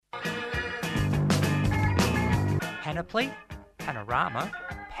panoply, panorama,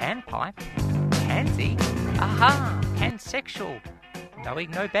 panpipe, pansy, aha, pansexual,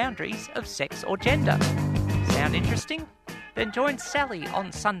 knowing no boundaries of sex or gender. Sound interesting? Then join Sally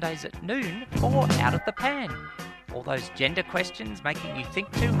on Sundays at noon for Out of the Pan. All those gender questions making you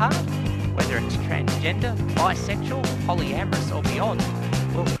think too hard? Whether it's transgender, bisexual, polyamorous or beyond,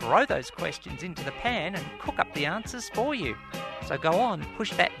 we'll throw those questions into the pan and cook up the answers for you. So go on,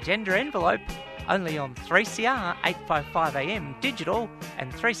 push that gender envelope, only on 3CR 855am digital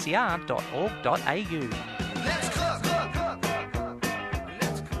and 3cr.org.au. Let's cook.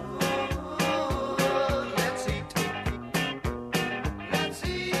 Let's cook. Let's eat. Let's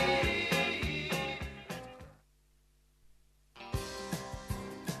eat.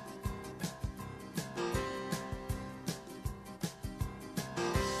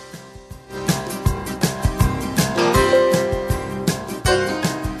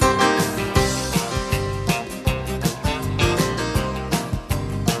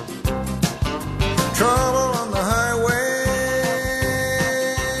 Trouble on the highway,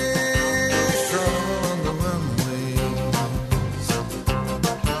 trouble on the runways,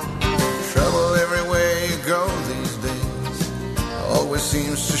 trouble everywhere you go these days, always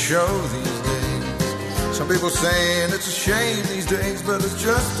seems to show these days. Some people saying it's a shame these days, but it's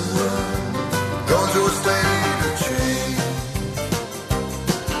just the world going through a state of change.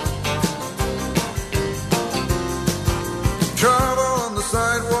 Trouble on the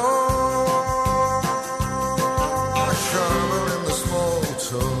sidewalk,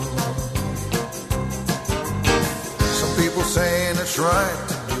 saying it's right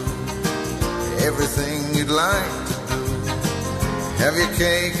to do everything you'd like to do. Have your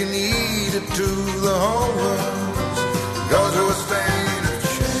cake and eat it too. The whole world goes through a state of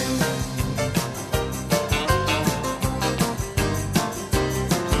change.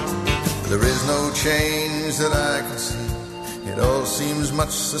 There is no change that I can see. It all seems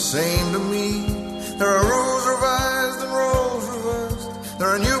much the same to me. There are rules revised and roles reversed. There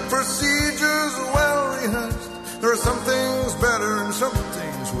are new procedures well rehearsed. There are some things better and some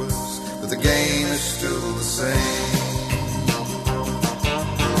things worse, but the game is still the same.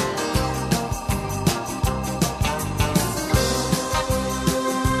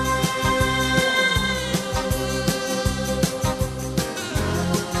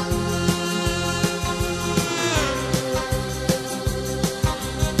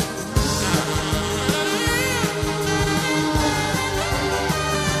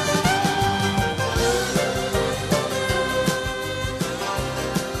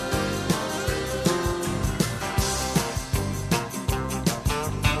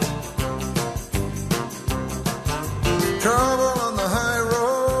 Trouble on the high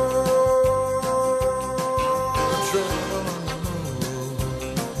road, trouble on the low.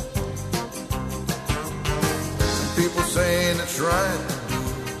 Some people saying it's right to do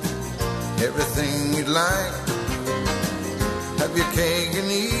everything you'd like to do. Have your cake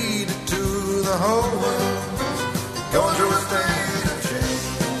and eat it too. The whole world going through a state of change.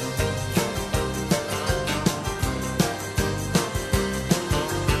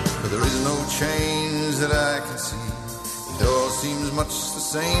 But there is no change that I can see. It all seems much the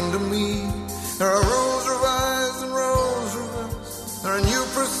same to me. There are rules revised and roles reversed. There are new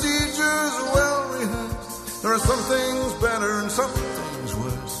procedures well rehearsed. There are some things better and some things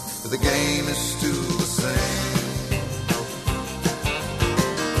worse, but the game is still the same.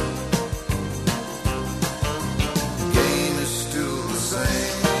 The game is still the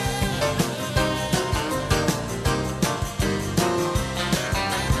same.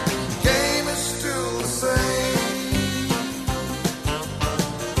 The game is still the same.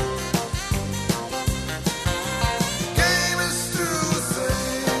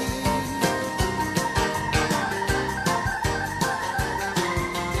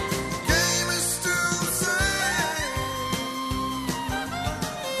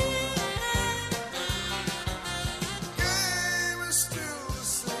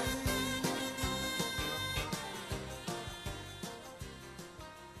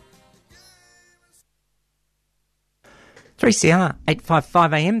 Three CR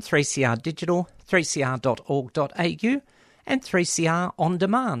 855am, 3CR digital, 3cr.org.au and 3CR on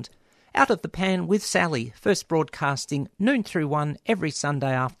demand. Out of the Pan with Sally, first broadcasting noon through 1 every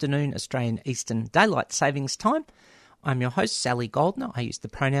Sunday afternoon, Australian Eastern Daylight Savings Time. I'm your host, Sally Goldner. I use the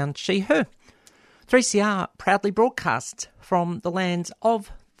pronoun she, her. 3CR proudly broadcasts from the lands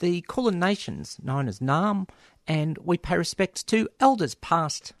of the Kulin Nations, known as Naarm, and we pay respects to elders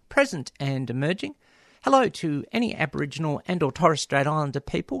past, present and emerging. Hello to any Aboriginal and or Torres Strait Islander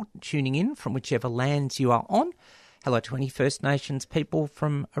people tuning in from whichever lands you are on. Hello to any First Nations people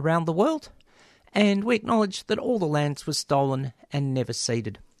from around the world. and we acknowledge that all the lands were stolen and never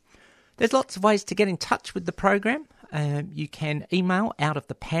ceded. There's lots of ways to get in touch with the program. You can email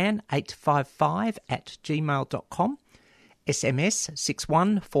outofthepan855@gmail.com, SMS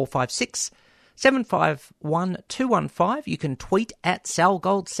 61456 751-215. You can tweet at Sal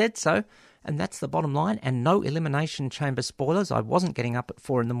Gold Said So, and that's the bottom line. And no Elimination Chamber spoilers. I wasn't getting up at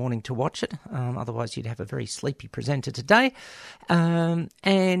 4 in the morning to watch it. Otherwise, you'd have a very sleepy presenter today.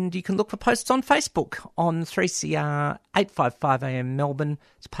 And you can look for posts on Facebook on 3CR 855am Melbourne's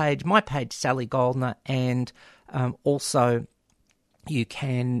page, my page, Sally Goldner, and also you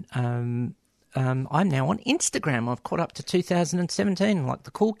can... I'm now on Instagram. I've caught up to 2017, like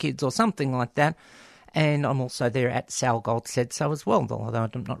the cool kids or something like that. And I'm also there at Sal Gold Said So as well, although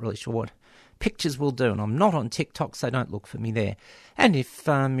I'm not really sure what pictures will do. And I'm not on TikTok, so don't look for me there. And if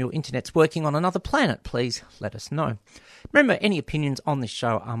your internet's working on another planet, please let us know. Remember, any opinions on this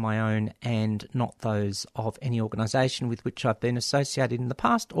show are my own and not those of any organisation with which I've been associated in the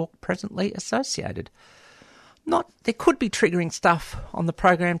past or presently associated. There could be triggering stuff on the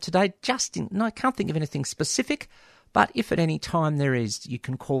program today. I can't think of anything specific, but if at any time there is, you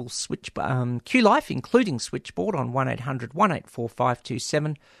can call Q Life, including Switchboard, on 1800 184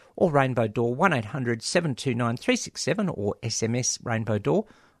 527, or Rainbow Door 1800 729 367, or SMS Rainbow Door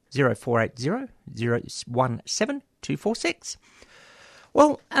 0480 017 246.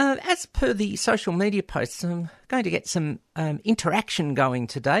 Well, as per the social media posts, I'm going to get some interaction going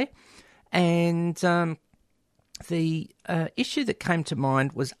today, and the issue that came to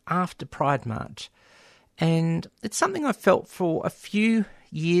mind was after Pride March. And it's something I've felt for a few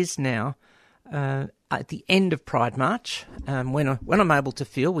years now, at the end of Pride March, when I'm able to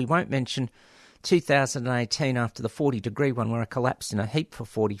feel. We won't mention 2018 after the 40-degree one where I collapsed in a heap for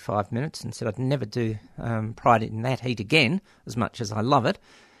 45 minutes and said I'd never do Pride in that heat again, as much as I love it.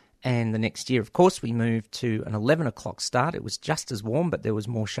 And the next year, of course, we moved to an 11 o'clock start. It was just as warm, but there was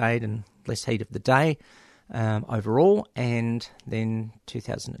more shade and less heat of the day. Overall, and then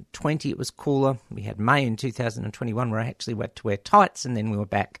 2020 it was cooler. We had May in 2021 where I actually had to wear tights, and then we were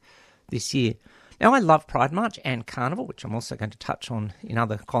back this year. Now, I love Pride March and Carnival, which I'm also going to touch on in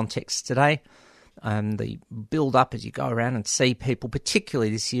other contexts today. The build-up as you go around and see people,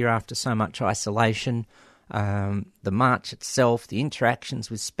 particularly this year after so much isolation, the march itself, the interactions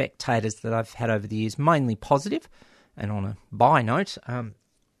with spectators that I've had over the years, mainly positive. And on a bye note,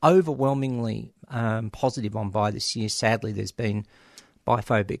 overwhelmingly positive on Bi this year. Sadly, there's been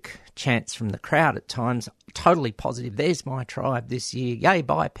biphobic chants from the crowd at times. Totally positive. There's my tribe this year. Yay,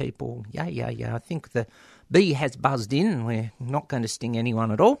 Bi people. Yay. I think the bee has buzzed in, and we're not going to sting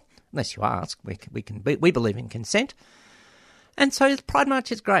anyone at all, unless you ask. We believe in consent. And so Pride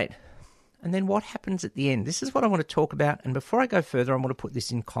March is great. And then what happens at the end? This is what I want to talk about. And before I go further, I want to put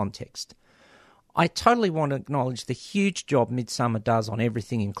this in context. I totally want to acknowledge the huge job Midsummer does on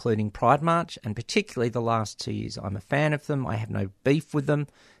everything, including Pride March, and particularly the last 2 years. I'm a fan of them. I have no beef with them.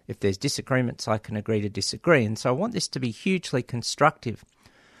 If there's disagreements, I can agree to disagree. And so I want this to be hugely constructive.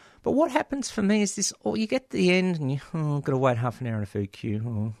 But what happens for me is this, you get to the end and you've got to wait half an hour in a food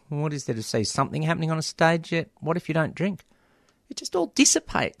queue. What is there to see? Something happening on a stage yet? What if you don't drink? It just all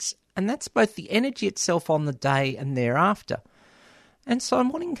dissipates. And that's both the energy itself on the day and thereafter. And so I'm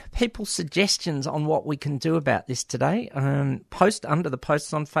wanting people's suggestions on what we can do about this today. Post under the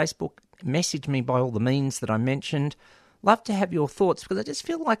posts on Facebook, message me by all the means that I mentioned. Love to have your thoughts, because I just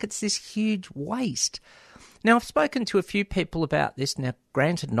feel like it's this huge waste. Now, I've spoken to a few people about this. Now,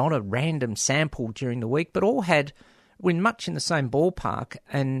 granted, not a random sample during the week, but all we're much in the same ballpark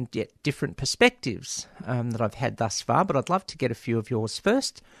and yet different perspectives that I've had thus far. But I'd love to get a few of yours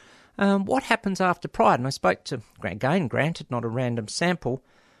first. What happens after Pride? And I spoke to, again, granted, not a random sample,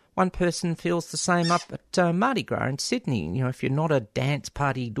 one person feels the same up at Mardi Gras in Sydney. You know, if you're not a dance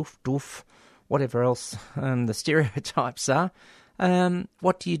party, doof, whatever else the stereotypes are,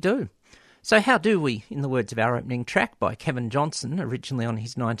 what do you do? So how do we, in the words of our opening track by Kevin Johnson, originally on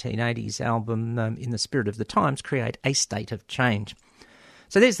his 1980s album In the Spirit of the Times, create a state of change?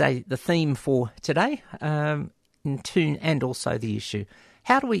 So there's the theme for today, in tune, and also the issue.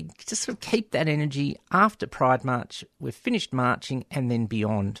 How do we just sort of keep that energy after Pride March? We've finished marching and then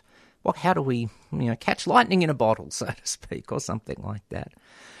beyond. How do we, catch lightning in a bottle, so to speak, or something like that?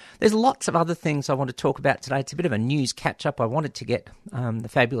 There's lots of other things I want to talk about today. It's a bit of a news catch-up. I wanted to get the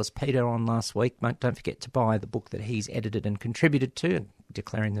fabulous Peter on last week. Don't forget to buy the book that he's edited and contributed to,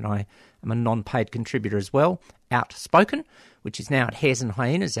 declaring that I am a non-paid contributor as well, Outspoken, which is now at Hares and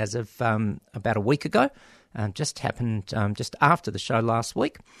Hyenas as of about a week ago. Just happened just after the show last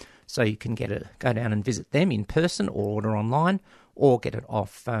week. So you can go down and visit them in person or order online. or get it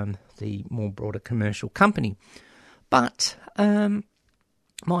off the more broader commercial company. But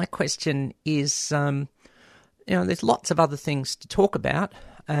my question is, there's lots of other things to talk about,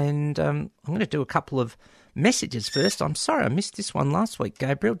 and I'm going to do a couple of messages first. I'm sorry I missed this one last week,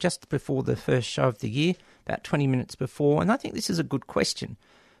 Gabriel, just before the first show of the year, about 20 minutes before, and I think this is a good question.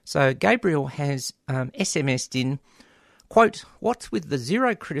 So Gabriel has SMS'd in, quote, "What's with the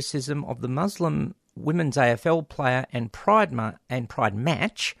zero criticism of the Muslim women's AFL player and Pride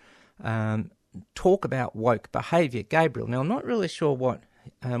match? Talk about woke behaviour." Gabriel, now I'm not really sure what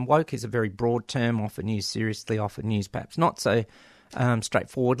woke is. A very broad term, often used seriously, often used perhaps not so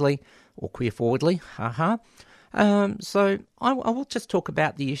straightforwardly or queer-forwardly. So I will just talk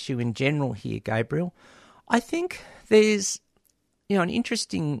about the issue in general here, Gabriel. I think there's an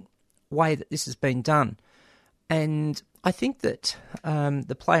interesting way that this has been done, and I think that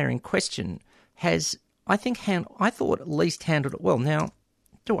the player in question has, I thought at least handled it well. Now,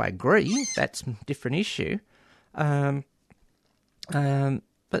 do I agree? That's a different issue. But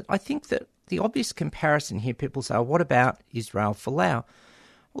I think that the obvious comparison here, people say, what about Israel Folau?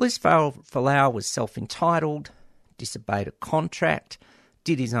 Well, Israel Folau was self-entitled, disobeyed a contract,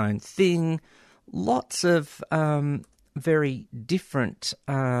 did his own thing, lots of very different,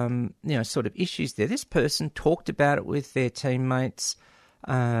 sort of issues there. This person talked about it with their teammates,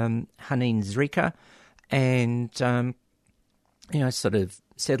 Haneen Zrika, and, sort of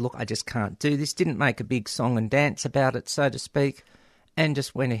said, look, I just can't do this, didn't make a big song and dance about it, so to speak, and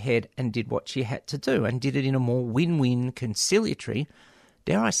just went ahead and did what she had to do, and did it in a more win-win, conciliatory,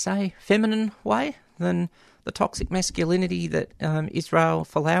 dare I say, feminine way than the toxic masculinity that Israel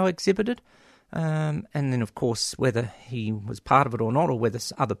Folau exhibited. And then, of course, whether he was part of it or not, or whether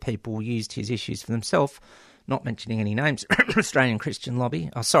other people used his issues for themselves, not mentioning any names, Australian Christian lobby,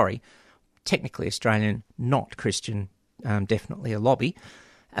 technically Australian, not Christian, definitely a lobby.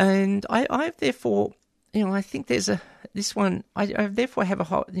 And I therefore, I think there's this one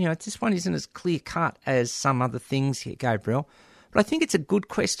isn't as clear cut as some other things here, Gabriel, but I think it's a good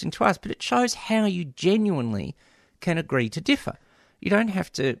question to ask, but it shows how you genuinely can agree to differ. You don't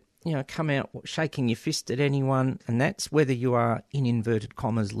have to come out shaking your fist at anyone, and that's whether you are, in inverted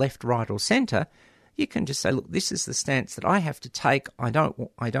commas, left, right or centre. You can just say, look, this is the stance that I have to take. I don't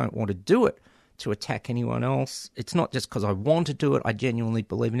want to do it to attack anyone else. It's not just because I want to do it. I genuinely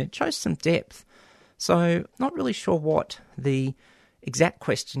believe in it. It shows some depth. So not really sure what the exact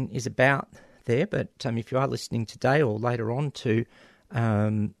question is about there, but if you are listening today or later on to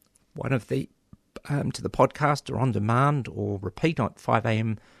one of the to the podcast or on demand or repeat at 5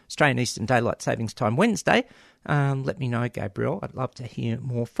 a.m. Australian Eastern Daylight Savings Time Wednesday, let me know, Gabriel. I'd love to hear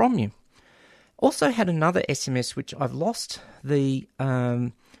more from you. Also had another SMS which I've lost the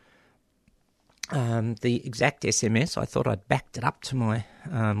exact SMS. I thought I'd backed it up to my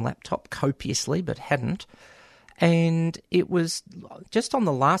laptop copiously, but hadn't. And it was just on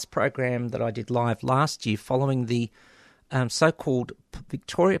the last program that I did live last year following the so-called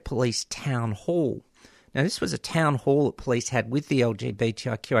Victoria Police Town Hall. Now, this was a town hall that police had with the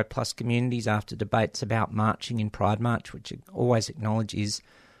LGBTIQA plus communities after debates about marching in Pride March, which I always acknowledge is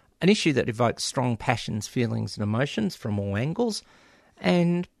an issue that evokes strong passions, feelings and emotions from all angles.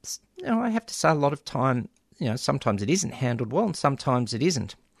 And I have to say a lot of time, sometimes it isn't handled well and sometimes it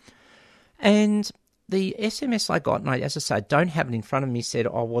isn't. And the SMS I got, and as I say, don't have it in front of me, said,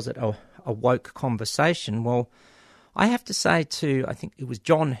 was it a woke conversation? Well, I have to say I think it was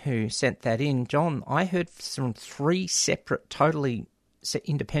John who sent that in. John, I heard from 3 separate, totally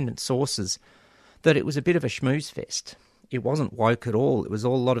independent sources that it was a bit of a schmooze fest. It wasn't woke at all. It was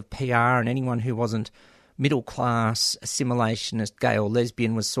all a lot of PR, and anyone who wasn't middle-class, assimilationist, gay or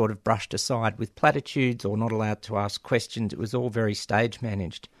lesbian was sort of brushed aside with platitudes or not allowed to ask questions. It was all very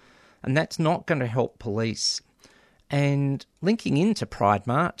stage-managed. And that's not going to help police. And linking into Pride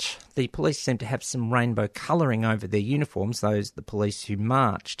March, the police seem to have some rainbow colouring over their uniforms, the police who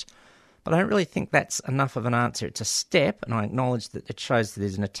marched. But I don't really think that's enough of an answer. It's a step, and I acknowledge that it shows that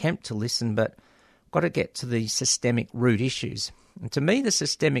there's an attempt to listen, but got to get to the systemic root issues. And to me, the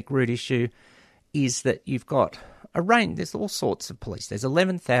systemic root issue is that you've got a range. There's all sorts of police. There's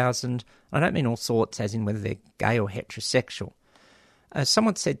 11,000. I don't mean all sorts as in whether they're gay or heterosexual.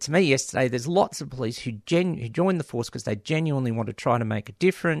 Someone said to me yesterday, there's lots of police who join the force because they genuinely want to try to make a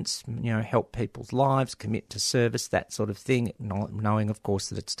difference, help people's lives, commit to service, that sort of thing, knowing, of course,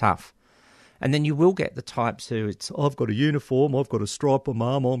 that it's tough. And then you will get the types who I've got a uniform, I've got a stripe on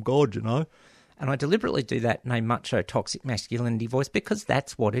my arm, I'm God, And I deliberately do that in a macho, toxic masculinity voice because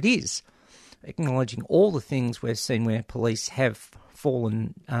that's what it is. Acknowledging all the things we've seen where police have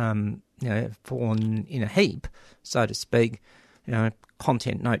fallen in a heap, so to speak,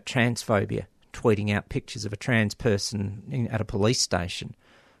 content note transphobia, tweeting out pictures of a trans person at a police station.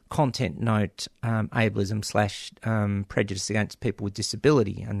 Content note ableism / prejudice against people with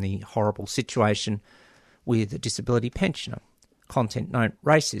disability and the horrible situation with a disability pensioner. Content note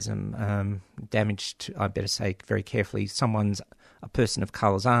racism, damage to, I better say very carefully, a person of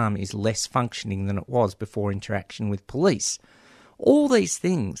colour's arm is less functioning than it was before interaction with police. All these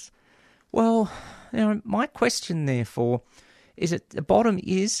things. Well, my question therefore is at the bottom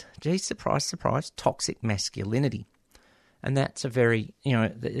is, geez, surprise, surprise, toxic masculinity. And that's a very,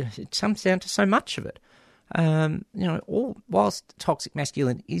 it comes down to so much of it. Whilst toxic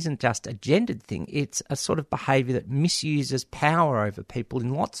masculinity isn't just a gendered thing, it's a sort of behaviour that misuses power over people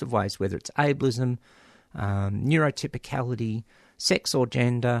in lots of ways, whether it's ableism, neurotypicality, sex or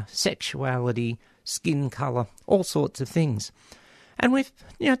gender, sexuality, skin colour, all sorts of things. And we've,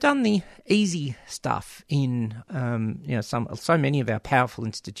 done the easy stuff in, so many of our powerful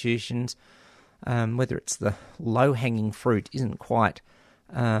institutions. Whether it's the low-hanging fruit isn't quite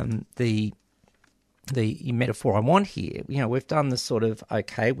the metaphor I want here. We've done this sort of,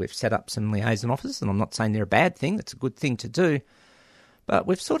 we've set up some liaison officers, and I'm not saying they're a bad thing, that's a good thing to do, but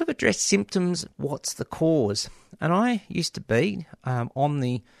we've sort of addressed symptoms, what's the cause? And I used to be on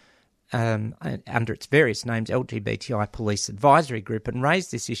the, under its various names, LGBTI Police Advisory Group, and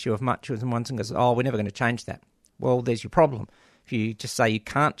raised this issue of machoism once and goes, we're never going to change that. Well, there's your problem. If you just say you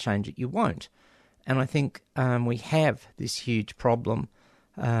can't change it, you won't. And I think we have this huge problem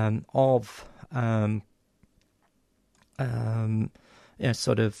of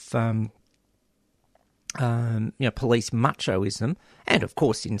police machoism, and of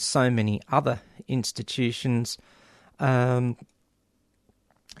course in so many other institutions, taking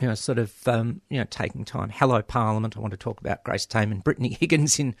time. Hello, Parliament. I want to talk about Grace Tame and Brittany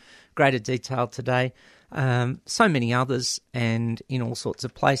Higgins in greater detail today. So many others, and in all sorts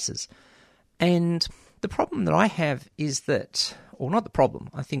of places. And the problem that I have is that, or not the problem,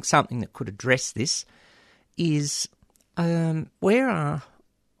 I think something that could address this is I'm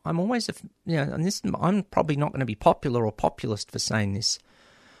always, and this, I'm probably not going to be popular or populist for saying this,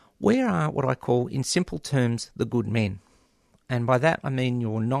 where are what I call, in simple terms, the good men? And by that I mean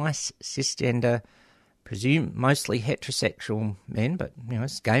your nice cisgender, presume mostly heterosexual men, but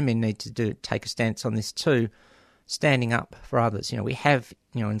gay men need to take a stance on this too, standing up for others. We have,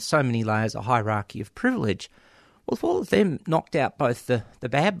 in so many layers, a hierarchy of privilege. Well, if all of them knocked out both the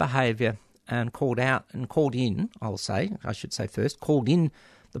bad behaviour and called in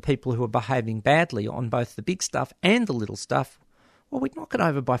the people who are behaving badly on both the big stuff and the little stuff, well, we'd knock it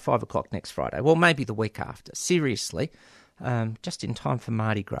over by 5 o'clock next Friday. Well, maybe the week after. Seriously, just in time for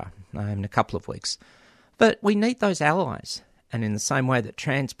Mardi Gras in a couple of weeks. But we need those allies. And in the same way that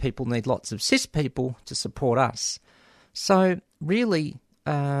trans people need lots of cis people to support us. So really,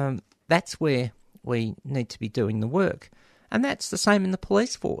 that's where we need to be doing the work. And that's the same in the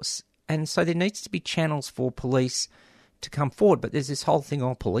police force. And so there needs to be channels for police to come forward. But there's this whole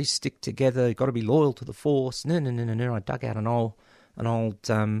thing, police stick together, you've got to be loyal to the force. No. I dug out an old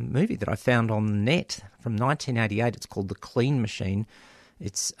movie that I found on the net from 1988. It's called The Clean Machine.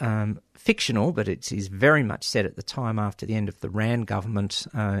 It's fictional, but it is very much set at the time after the end of the Rand government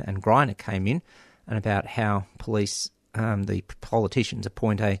and Greiner came in, and about how police, the politicians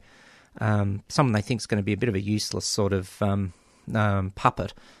appoint someone they think is going to be a bit of a useless sort of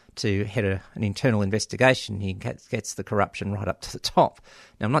puppet to head an internal investigation. He gets the corruption right up to the top.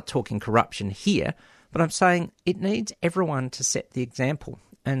 Now, I'm not talking corruption here, but I'm saying it needs everyone to set the example.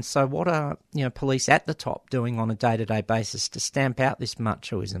 And so what are police at the top doing on a day-to-day basis to stamp out this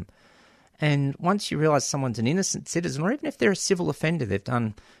machoism? And once you realise someone's an innocent citizen, or even if they're a civil offender,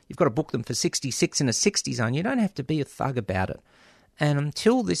 you've got to book them for 66 in a 60 zone. You don't have to be a thug about it. And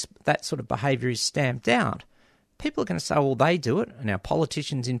until that sort of behaviour is stamped out, people are going to say, well, they do it, and our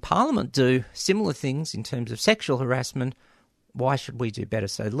politicians in Parliament do similar things in terms of sexual harassment. Why should we do better?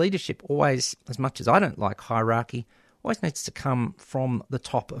 So leadership always, as much as I don't like hierarchy, always needs to come from the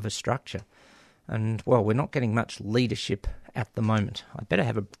top of a structure. And, well, we're not getting much leadership at the moment. I'd better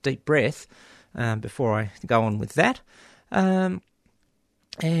have a deep breath before I go on with that. In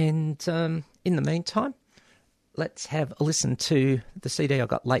the meantime, let's have a listen to the CD I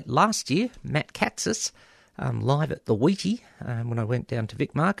got late last year, Matt Katzis, live at the Wheatie when I went down to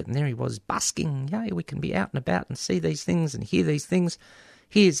Vic Market, and there he was busking. Yay, we can be out and about and see these things and hear these things.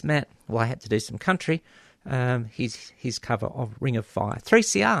 Here's Matt. Well, I had to do some country. His cover of Ring of Fire.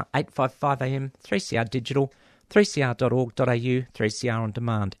 3CR, 855 AM, 3CR Digital, 3cr.org.au, 3CR On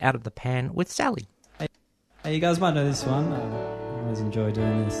Demand, Out of the Pan with Sally. Hey, you guys might know this one. I always enjoy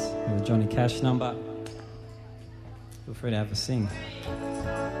doing this with a Johnny Cash number. feel free to have a sing.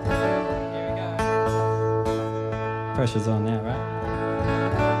 Here we go. Pressure's on now, right?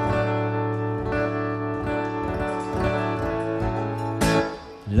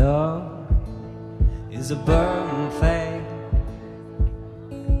 Love is a burning thing,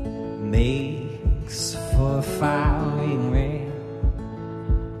 makes for a firing ring,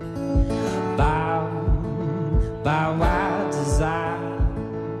 bound by wild desire.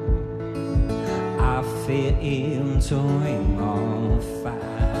 I fit into a ring on fire.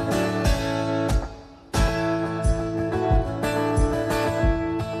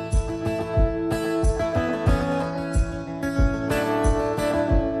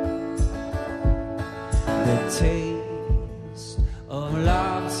 The taste of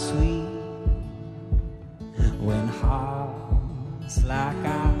love sweet when hearts like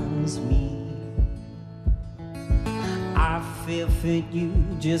ours meet. I feel for you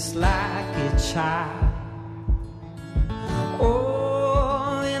just like a child.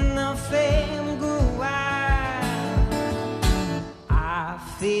 Oh, when the flame grew wild, I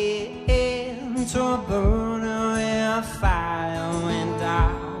feel into a burning fire. Went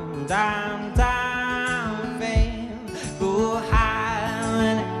down, down, down, flame go high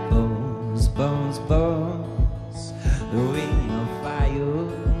when it burns, burns, burns. The ring of fire,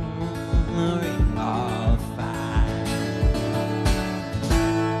 the ring of fire.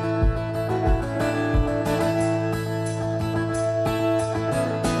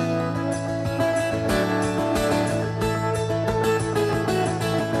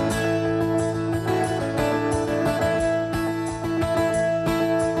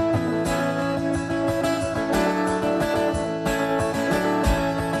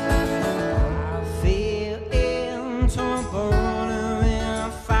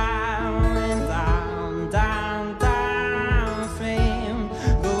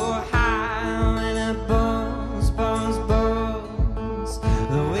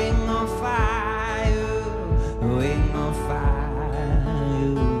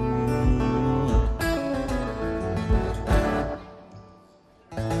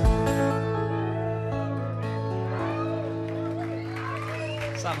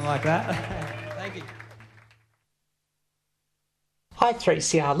 Something like that. Thank you. Hi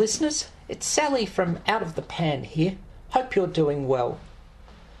 3CR listeners, it's Sally from Out of the Pan here. Hope you're doing well.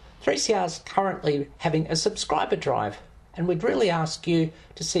 3CR's currently having a subscriber drive, and we'd really ask you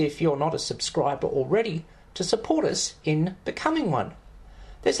to see if you're not a subscriber already to support us in becoming one.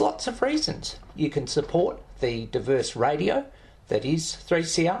 There's lots of reasons. You can support the diverse radio that is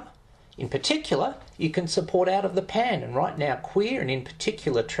 3CR. In particular, you can support Out of the Pan, and right now queer and in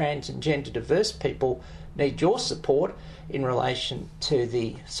particular trans and gender diverse people need your support in relation to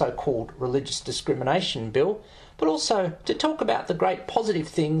the so-called religious discrimination bill, but also to talk about the great positive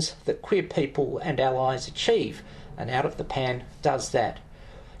things that queer people and allies achieve, and Out of the Pan does that.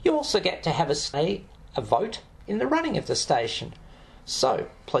 You also get to have a say, a vote in the running of the station, so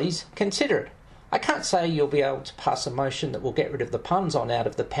please consider it. I can't say you'll be able to pass a motion that will get rid of the puns on Out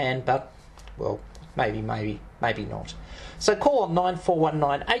of the Pan, but, well, maybe not. So call on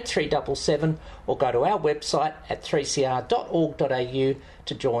 9419 8377 or go to our website at 3cr.org.au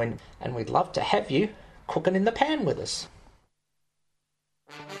to join, and we'd love to have you cooking in the pan with us.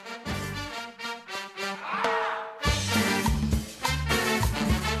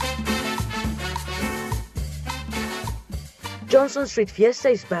 Johnson Street Fiesta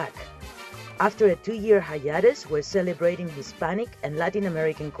is back. After a 2-year hiatus, we're celebrating Hispanic and Latin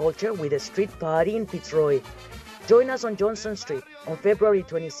American culture with a street party in Fitzroy. Join us on Johnson Street on February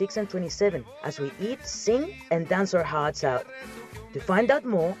 26 and 27 as we eat, sing, and dance our hearts out. To find out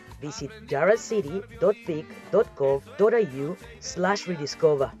more, visit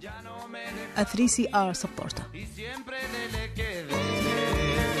daracity.vic.gov.au/rediscover. A 3CR supporter.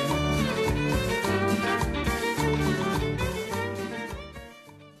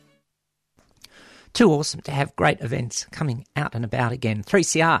 Too awesome to have great events coming out and about again.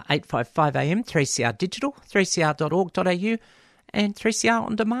 3CR 855am, 3CR Digital, 3cr.org.au, and 3CR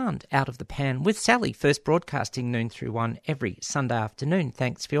On Demand, Out of the Pan with Sally, first broadcasting noon through 1 every Sunday afternoon.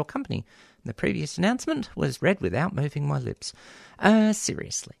 Thanks for your company. The previous announcement was read without moving my lips.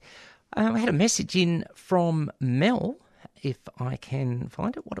 Seriously. I had a message in from Mel. If I can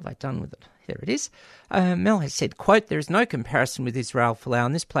find it, what have I done with it? There it is. Mel has said, quote, "There is no comparison with Israel Folau,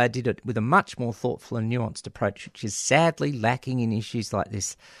 and this player did it with a much more thoughtful and nuanced approach, which is sadly lacking in issues like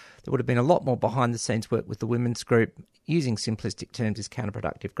this. There would have been a lot more behind-the-scenes work with the women's group. Using simplistic terms is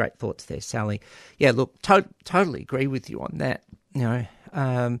counterproductive." Great thoughts there, Sally. Yeah, look, totally agree with you on that. You know,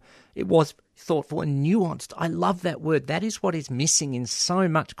 it was thoughtful and nuanced. I love that word. That is what is missing in so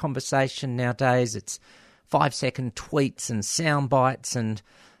much conversation nowadays. It's 5-second tweets and sound bites. And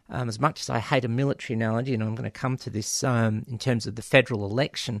as much as I hate a military analogy, and I'm going to come to this in terms of the federal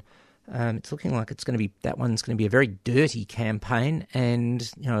election, it's looking like that one's going to be a very dirty campaign. And,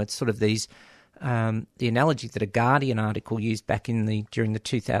 it's sort of these, the analogy that a Guardian article used back during the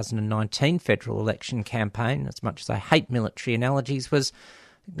 2019 federal election campaign, as much as I hate military analogies, was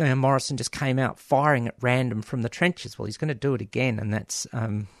Morrison just came out firing at random from the trenches. Well, he's going to do it again, and that's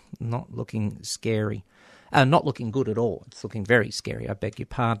not looking scary. Not looking good at all. It's looking very scary, I beg your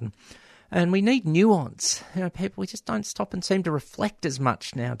pardon. And we need nuance. People, we just don't stop and seem to reflect as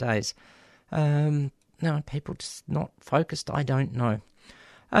much nowadays. People just not focused, I don't know.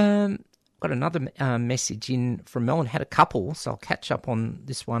 Got another message in from Melbourne. Had a couple, so I'll catch up on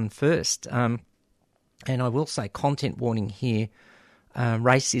this one first. And I will say content warning here.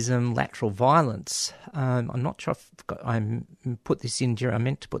 Racism, lateral violence. I'm not sure if I put this in. I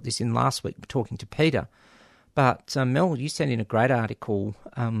meant to put this in last week talking to Peter. But Mel, you sent in a great article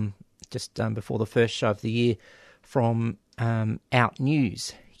just before the first show of the year from Out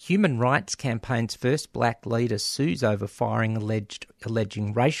News. Human Rights Campaign's first black leader sues over firing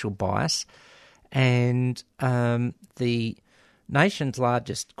alleging racial bias. And the nation's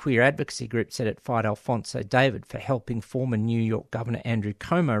largest queer advocacy group said it fired Alphonso David for helping former New York Governor Andrew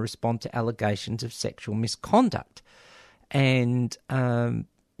Cuomo respond to allegations of sexual misconduct. And,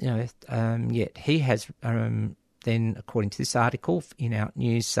 yet he has then, according to this article in Out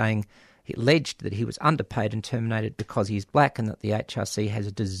News, saying he alleged that he was underpaid and terminated because he is black, and that the HRC has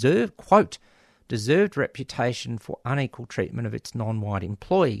a deserved reputation for unequal treatment of its non-white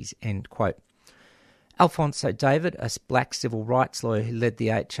employees, end quote. Alphonso David, a black civil rights lawyer who led the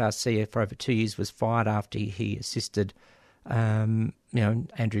HRC for over 2 years, was fired after he assisted, Andrew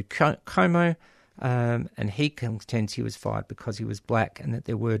Cuomo, and he contends he was fired because he was black and that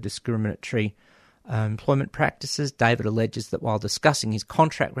there were discriminatory employment practices. David alleges that while discussing his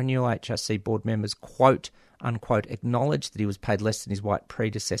contract renewal, HRC board members, quote, unquote, acknowledged that he was paid less than his white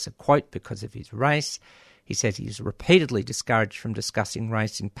predecessor, quote, because of his race. He says he was repeatedly discouraged from discussing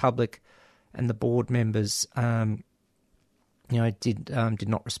race in public, and the board members, did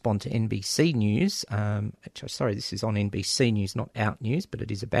not respond to NBC News. This is on NBC News, not Out News, but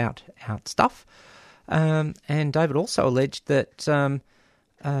it is about Out stuff. And David also alleged that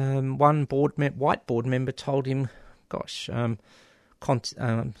one white board member told him, as I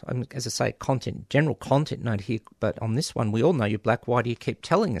say, general content note here, but on this one, we all know you're black. Why do you keep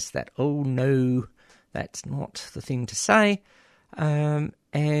telling us that? Oh, no, that's not the thing to say.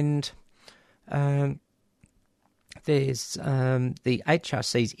 There's the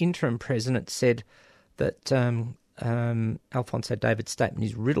HRC's interim president said that Alphonso David's statement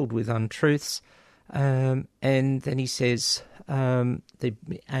is riddled with untruths. And then he says, the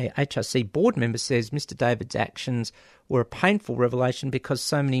HRC board member says, Mr. David's actions were a painful revelation because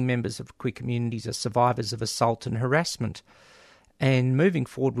so many members of queer communities are survivors of assault and harassment. And moving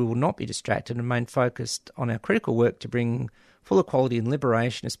forward, we will not be distracted and remain focused on our critical work to bring full equality and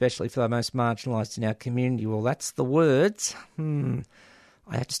liberation, especially for the most marginalised in our community. Well, that's the words. I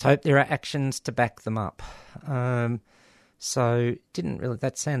just hope there are actions to back them up. So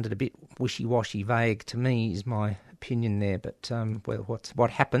that sounded a bit wishy-washy, vague to me, is my opinion there. But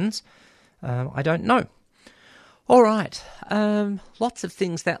what happens, I don't know. All right, lots of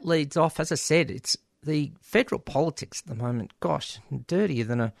things that leads off. As I said, it's the federal politics at the moment. Gosh, dirtier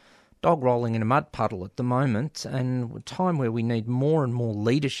than a dog rolling in a mud puddle at the moment, and a time where we need more and more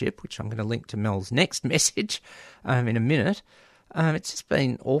leadership, which I'm going to link to Mel's next message in a minute. It's just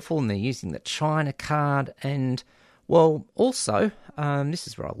been awful, and they're using the China card. And, well, also, this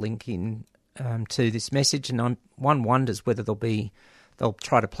is where I'll link in to this message, and one wonders whether they'll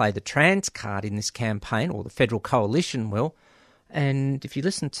try to play the trans card in this campaign, or the federal coalition will. And if you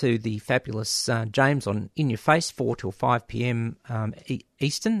listen to the fabulous James on In Your Face, 4 till 5 p.m.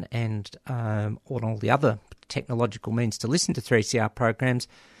 Eastern, and on all the other technological means to listen to 3CR programs,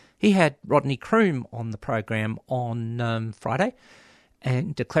 he had Rodney Croome on the program on Friday,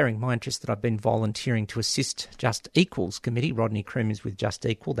 and declaring my interest that I've been volunteering to assist Just Equal's committee. Rodney Croome is with Just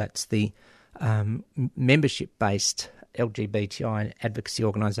Equal. That's the membership-based LGBTI advocacy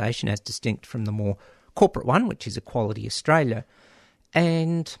organisation, as distinct from the more corporate one, which is Equality Australia.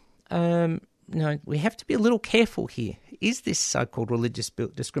 And, we have to be a little careful here. Is this so-called religious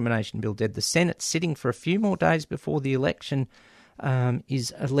discrimination bill dead? The Senate's sitting for a few more days before the election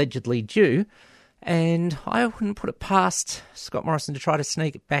is allegedly due, and I wouldn't put it past Scott Morrison to try to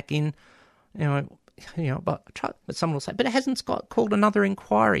sneak it back in, but someone will say, but it hasn't called another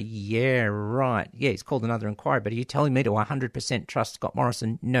inquiry. Yeah, right. Yeah, he's called another inquiry, but are you telling me to 100% trust Scott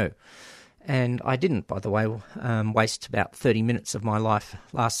Morrison? No. And I didn't, by the way, waste about 30 minutes of my life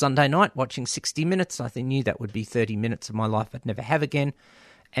last Sunday night watching 60 Minutes. I knew that would be 30 minutes of my life I'd never have again,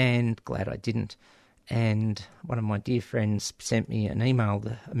 and glad I didn't. And one of my dear friends sent me an email,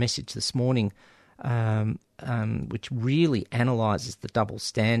 a message this morning, which really analyses the double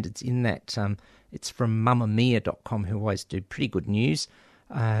standards in that. It's from mamamia.com, who always do pretty good news.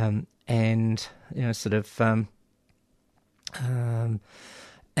 And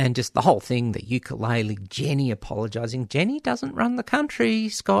just the whole thing, the ukulele, Jenny apologising. Jenny doesn't run the country,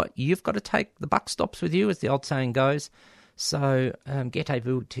 Scott. You've got to take the buck stops with you, as the old saying goes. So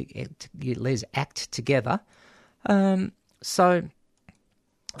gettez-vous les act together. Looking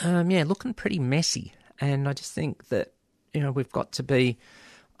pretty messy. And I just think that, we've got to be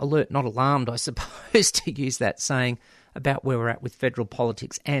alert, not alarmed, I suppose, to use that saying, about where we're at with federal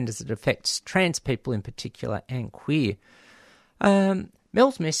politics and as it affects trans people in particular and queer.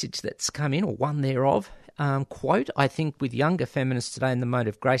 Mel's message that's come in, or one thereof, quote, I think with younger feminists today in the mode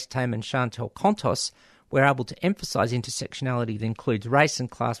of Grace Tame and Chantal Contos, we're able to emphasise intersectionality that includes race and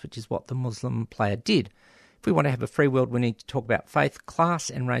class, which is what the Muslim player did. If we want to have a free world, we need to talk about faith, class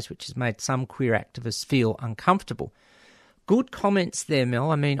and race, which has made some queer activists feel uncomfortable. Good comments there, Mel.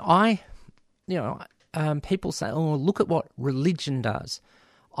 I mean, people say, oh, look at what religion does.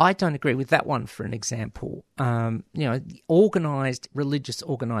 I don't agree with that one, for an example. Organised religious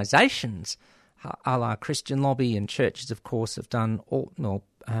organisations, a la Christian Lobby and churches, of course, have done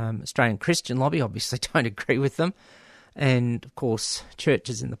Australian Christian Lobby, obviously don't agree with them. And, of course,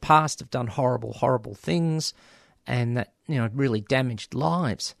 churches in the past have done horrible, horrible things and that, really damaged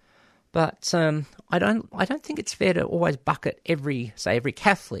lives. But I don't think it's fair to always bucket every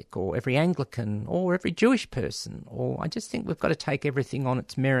Catholic or every Anglican or every Jewish person. Or I just think we've got to take everything on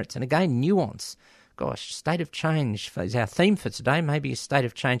its merits. And again, nuance. Gosh, state of change is our theme for today. Maybe a state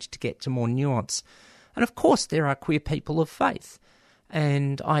of change to get to more nuance. And of course, there are queer people of faith.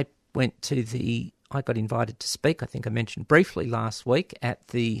 And I got invited to speak, I think I mentioned briefly last week, at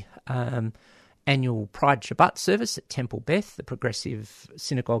the annual Pride Shabbat service at Temple Beth, the progressive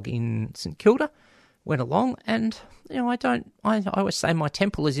synagogue in St Kilda. Went along, and I always say my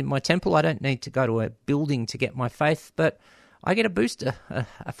temple is in my temple. I don't need to go to a building to get my faith, but I get a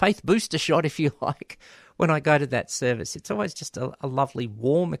faith booster shot, if you like, when I go to that service. It's always just a lovely,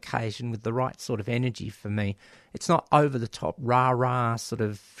 warm occasion with the right sort of energy for me. It's not over the top, rah-rah sort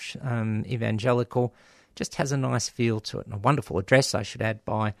of evangelical. Just has a nice feel to it, and a wonderful address, I should add,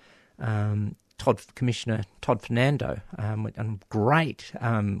 by Commissioner Todd Fernando, and great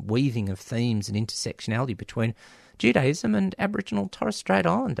weaving of themes and intersectionality between Judaism and Aboriginal Torres Strait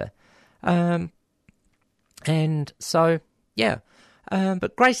Islander. But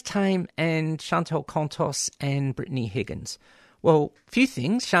Grace Tame and Chantal Contos and Brittany Higgins. Well, few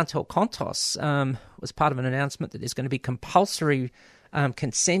things. Chantal Contos was part of an announcement that there's going to be compulsory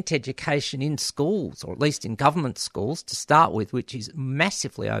consent education in schools, or at least in government schools to start with, which is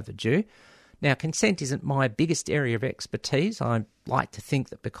massively overdue. Now, consent isn't my biggest area of expertise. I like to think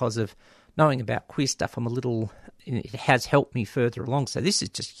that because of knowing about queer stuff, it has helped me further along. So this is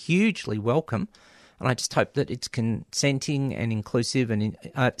just hugely welcome. And I just hope that it's consenting and inclusive and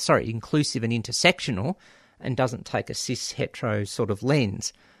intersectional, and doesn't take a cis-hetero sort of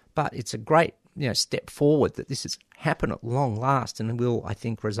lens. But it's a great step forward that this has happened at long last, and will, I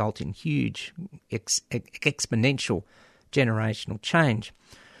think, result in huge exponential generational change.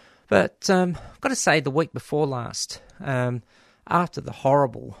 But I've got to say, the week before last, after the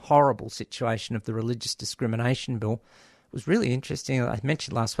horrible, horrible situation of the religious discrimination bill, it was really interesting. I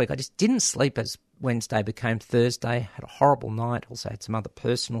mentioned last week, I just didn't sleep as Wednesday became Thursday, had a horrible night, also had some other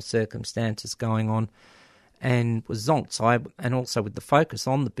personal circumstances going on, and was zonked. And also with the focus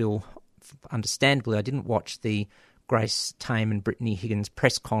on the bill, understandably, I didn't watch the Grace Tame and Brittany Higgins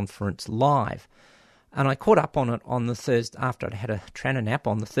press conference live. And I caught up on it on the Thursday, after I'd had a Tranna nap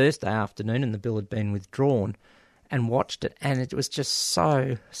on the Thursday afternoon and the bill had been withdrawn, and watched it, and it was just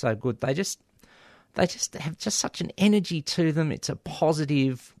so good. They just have just such an energy to them. It's a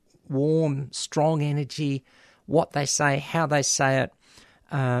positive, warm, strong energy. What they say, how they say it,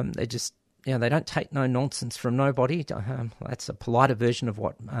 they just, they don't take no nonsense from nobody. That's a politer version of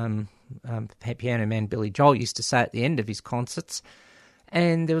what piano man Billy Joel used to say at the end of his concerts.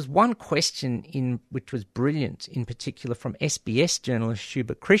 And there was one question which was brilliant, in particular from SBS journalist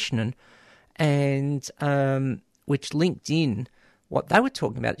Shubha Krishnan, and which linked in what they were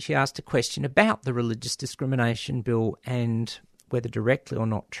talking about. She asked a question about the religious discrimination bill and whether directly or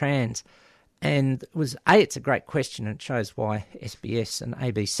not trans. And it's a great question, and it shows why SBS and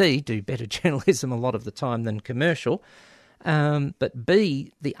ABC do better journalism a lot of the time than commercial. But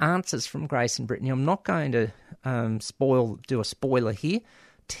B, the answers from Grace and Brittany. I'm not going to do a spoiler here.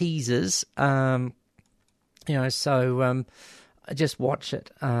 Teasers, so just watch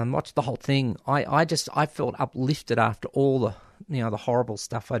it. Watch the whole thing. I felt uplifted after all the the horrible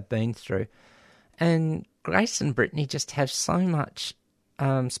stuff I'd been through, and Grace and Brittany just have so much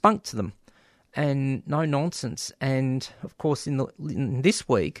spunk to them, and no nonsense. And of course, in this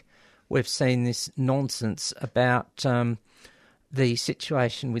week, we've seen this nonsense about the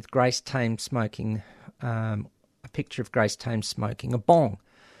situation with Grace Tame smoking a picture of Grace Tame smoking a bong.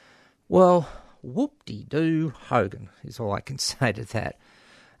 Well, whoop-de-doo, Hogan, is all I can say to that.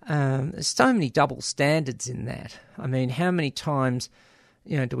 There's so many double standards in that. I mean, how many times,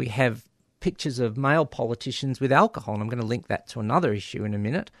 do we have pictures of male politicians with alcohol? And I'm going to link that to another issue in a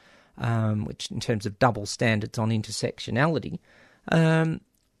minute, which in terms of double standards on intersectionality.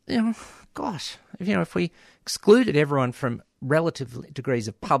 Gosh, if we excluded everyone from relative degrees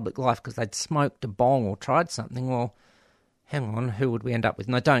of public life because they'd smoked a bong or tried something, well, hang on, who would we end up with?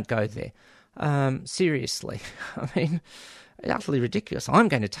 No, don't go there. Seriously, I mean, utterly ridiculous. I'm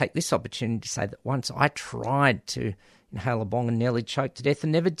going to take this opportunity to say that once I tried to inhale a bong and nearly choked to death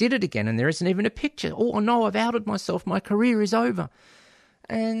and never did it again, and there isn't even a picture. Oh, no, I've outed myself. My career is over.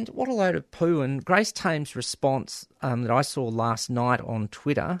 And what a load of poo. And Grace Tame's response that I saw last night on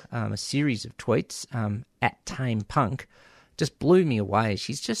Twitter, a series of tweets, at Tame Punk, just blew me away.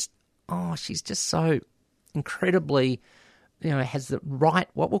 She's just so incredibly, has the right,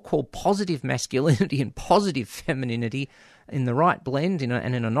 what we'll call positive masculinity and positive femininity in the right blend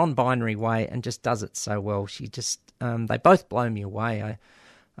and in a non-binary way, and just does it so well. She just, they both blow me away.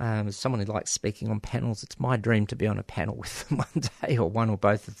 As someone who likes speaking on panels, it's my dream to be on a panel with them one day, or one or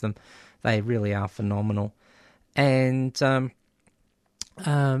both of them. They really are phenomenal. And so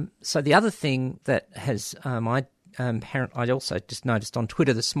the other thing that has, I also just noticed on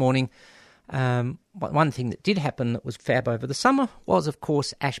Twitter this morning, one thing that did happen that was fab over the summer was, of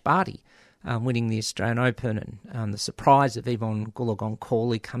course, Ash Barty winning the Australian Open, and the surprise of Yvonne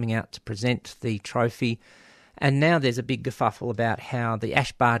Goolagong-Cawley coming out to present the trophy. And now there's a big kerfuffle about how the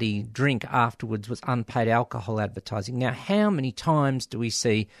Ash Barty drink afterwards was unpaid alcohol advertising. Now, how many times do we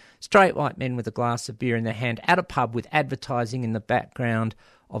see straight white men with a glass of beer in their hand at a pub with advertising in the background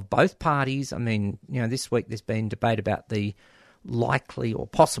of both parties? I mean, this week there's been debate about the likely or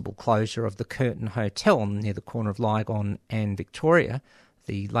possible closure of the Curtin Hotel near the corner of Lygon and Victoria,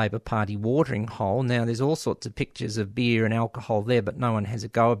 the Labor Party watering hole. Now, there's all sorts of pictures of beer and alcohol there, but no one has a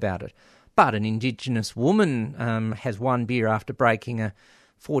go about it. But an Indigenous woman has one beer after breaking a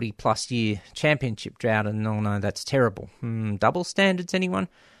 40-plus year championship drought, and no, that's terrible. Double standards, anyone?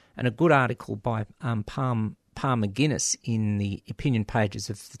 And a good article by Palmer McGuinness in the opinion pages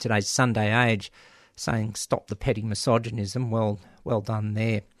of today's Sunday Age saying, stop the petty misogynism. Well done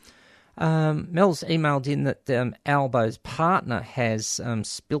there. Mel's emailed in that Albo's partner has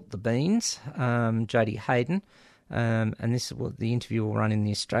spilt the beans, Jodie Hayden. And the interview will run in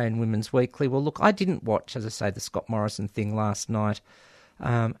the Australian Women's Weekly. Well, look, I didn't watch, as I say, the Scott Morrison thing last night,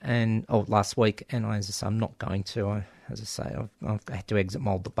 last week, and I'm not going to. I've had to exit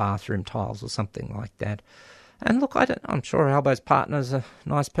mould the bathroom tiles or something like that. And look, I'm sure Albo's partner's a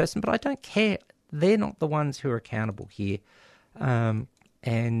nice person, but I don't care. They're not the ones who are accountable here. Mel's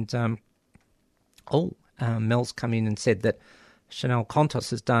come in and said that Chanel Contos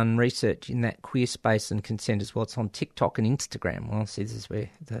has done research in that queer space and consent as well. It's on TikTok and Instagram. Well, see, this is where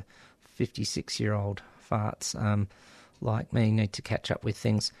the 56-year-old farts like me need to catch up with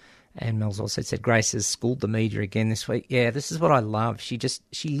things. And Mel's also said Grace has schooled the media again this week. Yeah, this is what I love. She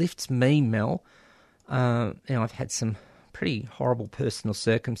lifts me, Mel. I've had some pretty horrible personal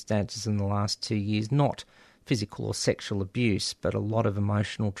circumstances in the last 2 years, not physical or sexual abuse, but a lot of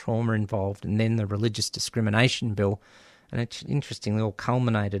emotional trauma involved, and then the religious discrimination bill. And it interestingly all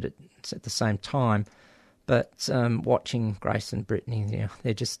culminated at the same time. But watching Grace and Brittany,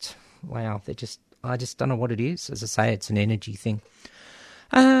 they're just, wow, I just don't know what it is. As I say, it's an energy thing.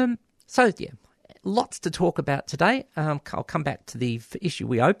 Lots to talk about today. I'll come back to the issue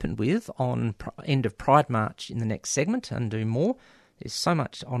we opened with on end of Pride March in the next segment and do more. There's so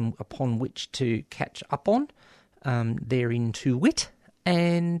much upon which to catch up on. Therein to wit.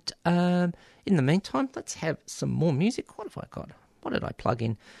 And in the meantime, let's have some more music. What have I got? What did I plug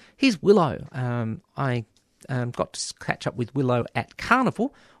in? Here's Willow. I got to catch up with Willow at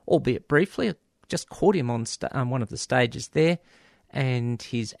Carnival, albeit briefly. I just caught him on one of the stages there, and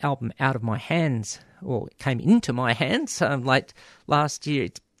his album Out of My Hands, it came into my hands late last year.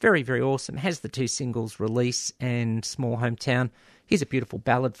 It's Very, very awesome. Has the 2 singles, Release and Small Hometown. Here's a beautiful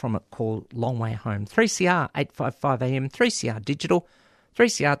ballad from it called Long Way Home. 3CR, 855 AM, 3CR Digital,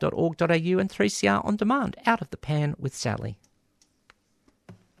 3cr.org.au and 3CR On Demand. Out of the Pan with Sally.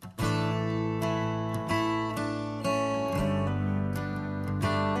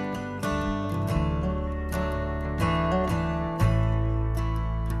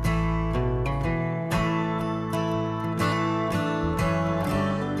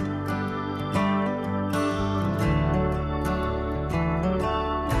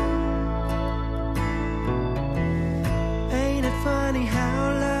 Ain't it funny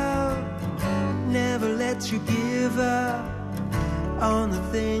how love never lets you give up on the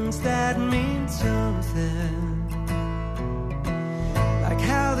things that mean something? Like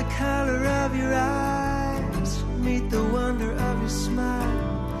how the color of your eyes meet the wonder of your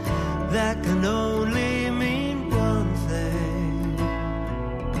smile. That can only mean one thing.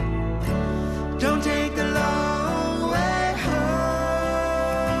 Don't take the long way home.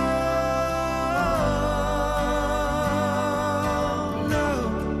 No.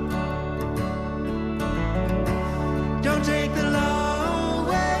 Don't take the long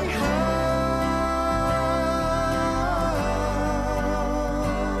way home.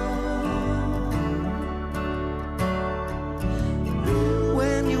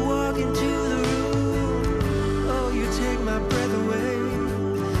 When you walk into the room, oh, you take my breath away.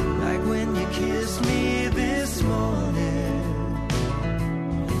 Like when you kissed me this morning.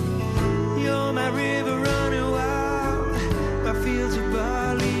 You're my river running wild, my fields of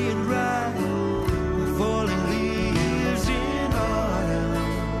barley and rye, my falling leaves in autumn.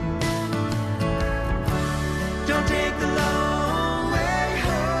 Don't take the long way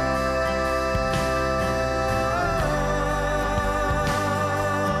home.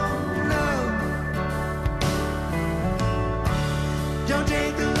 No. Don't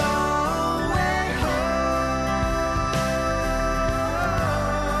take the long way home.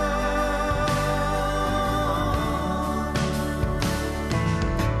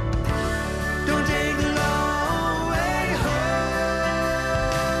 Don't take the long way home.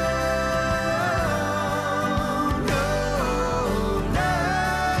 No, no.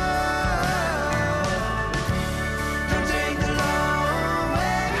 Don't take the long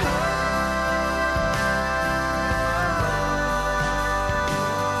way home.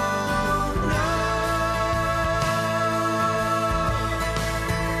 No.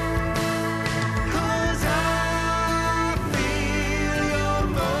 'Cause I feel your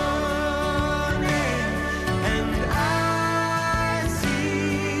morning, and I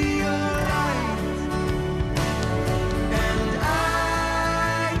see your light, and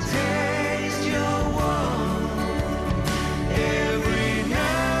I taste your warmth every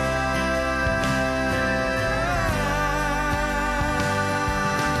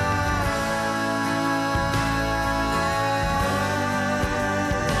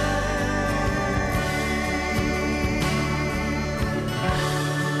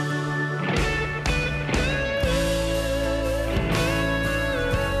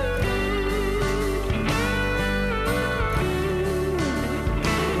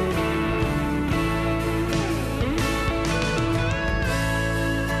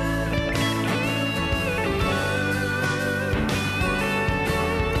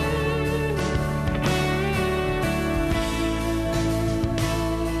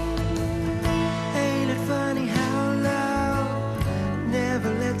Ain't it funny how love never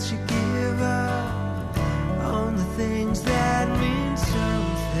lets you give up on the things that mean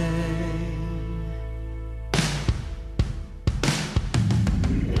something?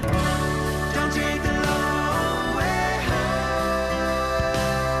 Don't take the long way home.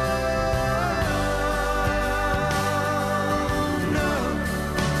 No.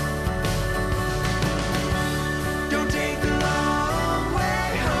 Don't take the long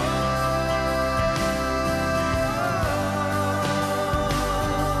way home.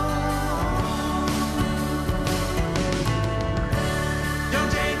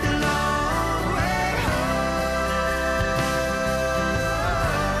 Don't take the long way home.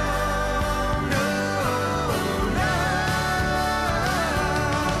 No, no.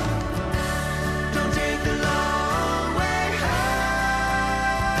 Don't take the long way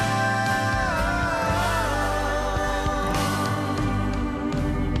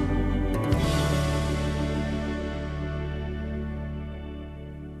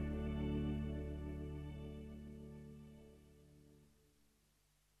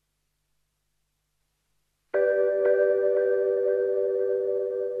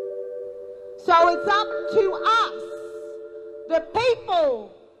So it's up to us, the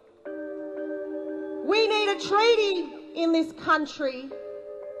people. We need a treaty in this country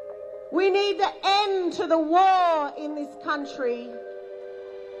We need the end to the war in this country.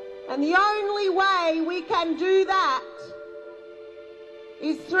 And the only way we can do that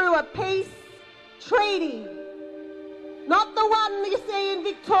is through a peace treaty. Not the one you see in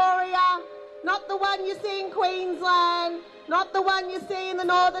Victoria, not the one you see in Queensland, not the one you see in the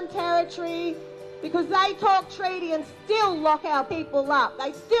Northern Territory, because they talk treaty and still lock our people up.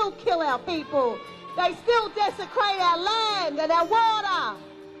 They still kill our people. They still desecrate our land and our water.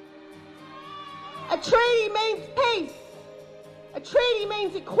 A treaty means peace. A treaty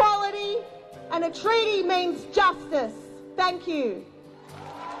means equality. And a treaty means justice. Thank you.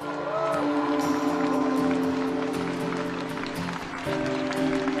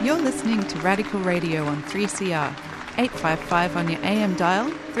 You're listening to Radical Radio on 3CR, 855 on your AM dial,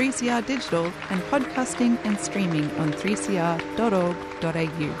 3CR digital, and podcasting and streaming on 3cr.org.au.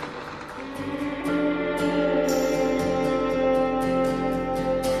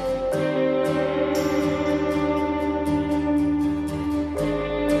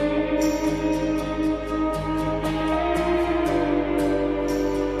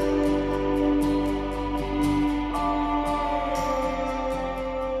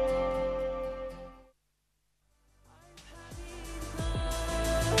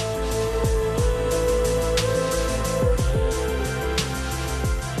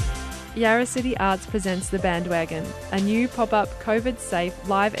 Yarra City Arts presents The Bandwagon, a new pop-up COVID-safe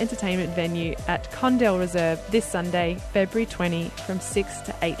live entertainment venue at Condell Reserve this Sunday, February 20 from 6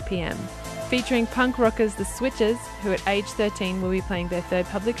 to 8 p.m. Featuring punk rockers The Switches, who at age 13 will be playing their third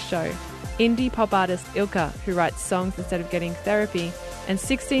public show, indie pop artist Ilka, who writes songs instead of getting therapy, and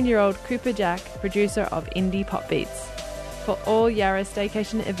 16-year-old Cooper Jack, producer of indie pop beats. For all Yarra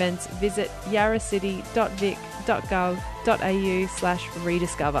staycation events, visit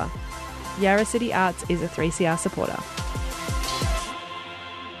yarracity.vic.gov.au/rediscover. Yarra City Arts is a 3CR supporter.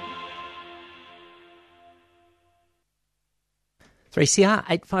 "3CR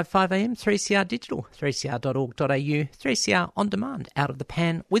 855 AM, 3CR Digital, 3cr.org.au, 3CR On Demand, Out of the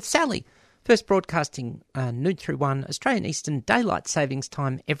Pan with Sally. First broadcasting noon through 1, Australian Eastern Daylight Savings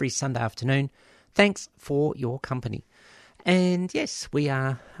Time every Sunday afternoon. Thanks for your company. And yes, we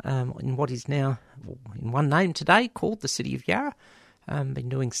are in what is now in one name today called the City of Yarra. Been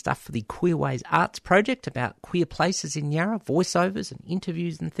doing stuff for the Queerways Arts Project about queer places in Yarra, voiceovers and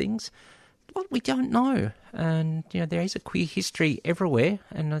interviews and things. A lot we don't know. And, you know, there is a queer history everywhere,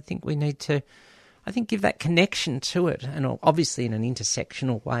 and I think we need to, give that connection to it, and obviously in an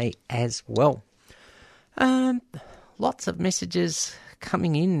intersectional way as well. Lots of messages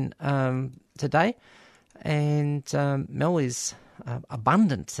coming in today, and Mel is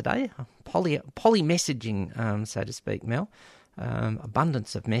abundant today, poly messaging, so to speak, Mel.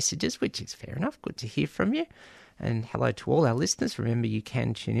 Abundance of messages, which is fair enough. Good to hear from you. And hello to all our listeners. Remember, you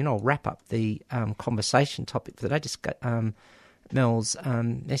can tune in. I'll wrap up the conversation topic for today. Just got Mel's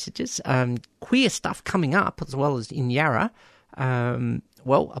messages. Queer stuff coming up as well as in Yarra. A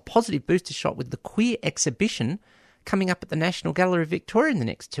positive booster shot with the queer exhibition coming up at the National Gallery of Victoria in the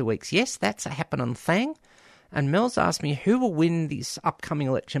next 2 weeks. Yes, that's a happen on Thang. And Mel's asked me who will win this upcoming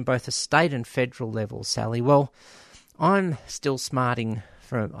election, both a state and federal level, Sally. Well, I'm still smarting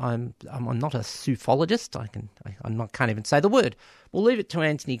from. I'm not a sufologist. I can't even say the word. We'll leave it to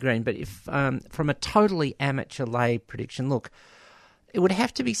Anthony Green. But if from a totally amateur lay prediction, look, it would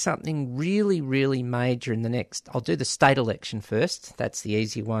have to be something really, really major in the next. I'll do the state election first. That's the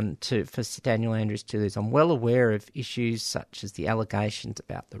easy one for Daniel Andrews to lose. I'm well aware of issues such as the allegations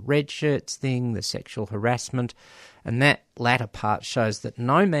about the red shirts thing, the sexual harassment, and that latter part shows that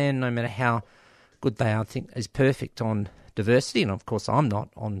no man, no matter how good they are, think is perfect on diversity, and of course I'm not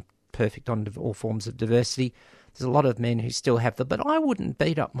perfect on all forms of diversity. There's a lot of men who still have but I wouldn't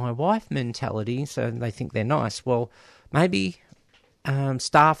beat up my wife mentality, so they think they're nice. Well, maybe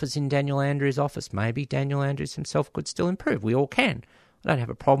staffers in Daniel Andrews' office, maybe Daniel Andrews himself could still improve. We all can. I don't have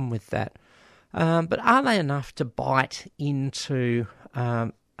a problem with that. But are they enough to bite into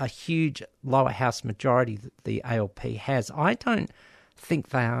a huge lower house majority that the ALP has? I don't think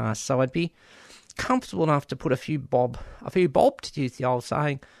they are, so I'd be comfortable enough to put a few bob, to use the old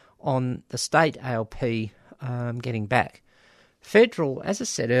saying, on the state ALP getting back. Federal, as I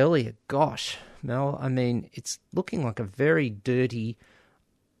said earlier, gosh, Mel, I mean, it's looking like a very dirty,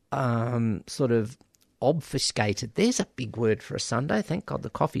 sort of obfuscated, there's a big word for a Sunday, thank God the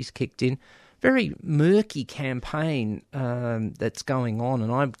coffee's kicked in, very murky campaign that's going on,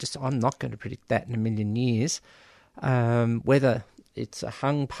 and I'm not going to predict that in a million years, whether it's a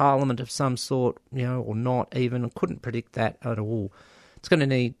hung parliament of some sort, or not even. I couldn't predict that at all. It's going to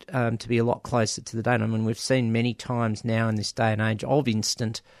need to be a lot closer to the date. I mean, we've seen many times now in this day and age of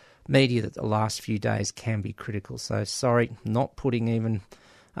instant media that the last few days can be critical. So sorry, not putting even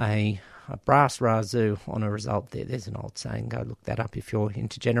a brass razoo on a result there. There's an old saying. Go look that up if you're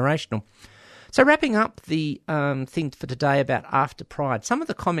intergenerational. So wrapping up the thing for today about after Pride, some of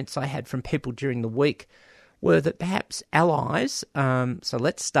the comments I had from people during the week were that perhaps allies, so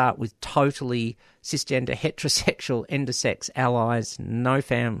let's start with totally cisgender, heterosexual, intersex allies,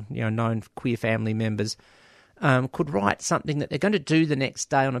 known queer family members, could write something that they're going to do the next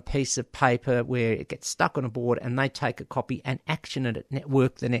day on a piece of paper where it gets stuck on a board and they take a copy and action it at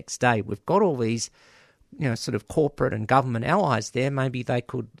work the next day. We've got all these, sort of corporate and government allies there. Maybe they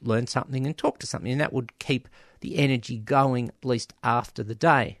could learn something and talk to something, and that would keep the energy going at least after the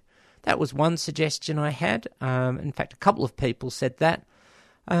day. That was one suggestion I had. In fact, a couple of people said that.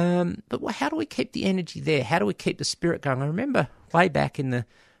 But how do we keep the energy there? How do we keep the spirit going? I remember way back in the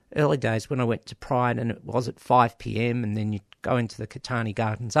early days when I went to Pride and it was at 5 p.m. and then you'd go into the Catani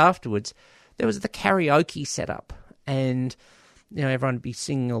Gardens afterwards, there was the karaoke set up and, everyone would be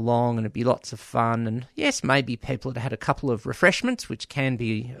singing along and it'd be lots of fun. And yes, maybe people had had a couple of refreshments, which can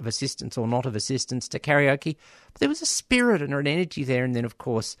be of assistance or not of assistance to karaoke. But there was a spirit and an energy there. And then, of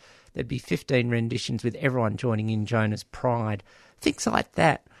course, there'd be 15 renditions with everyone joining in Jonah's Pride. Things like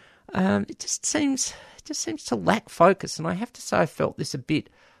that. It just seems to lack focus. And I have to say I felt this a bit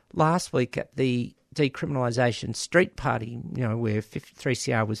last week at the decriminalisation street party, where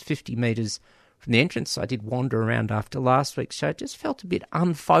 3CR was 50 metres from the entrance. I did wander around after last week's show. It just felt a bit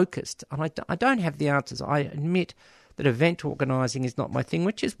unfocused. And I don't have the answers. I admit that event organising is not my thing,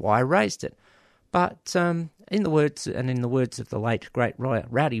 which is why I raised it. But in the words of the late, great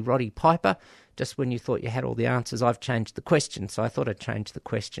Rowdy Roddy Piper, just when you thought you had all the answers, I've changed the questions. So I thought I'd change the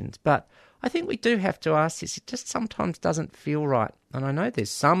questions. But I think we do have to ask this. It just sometimes doesn't feel right. And I know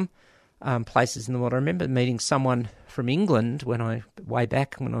there's some places in the world. I remember meeting someone from England way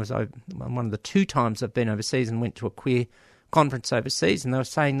back when I was one of the 2 times I've been overseas and went to a queer conference overseas, and they were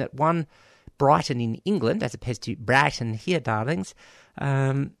saying that one Brighton in England, as opposed to Brighton here, darlings,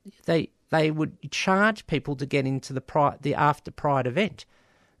 they would charge people to get into the after Pride event.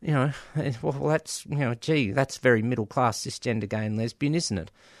 Well, that's that's very middle class cisgender gay and lesbian, isn't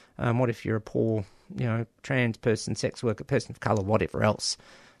it? What if you're a poor, trans person, sex worker, person of colour, whatever else?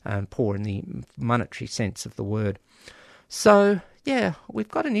 Poor in the monetary sense of the word. So, yeah, we've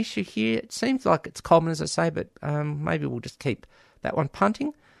got an issue here. It seems like it's common, as I say, but maybe we'll just keep that one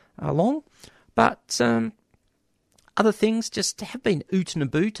punting along. But other things just have been oot and a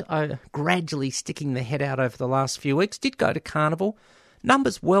boot, gradually sticking their head out over the last few weeks. Did go to Carnival.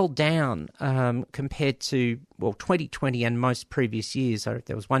 Numbers well down compared to, 2020 and most previous years.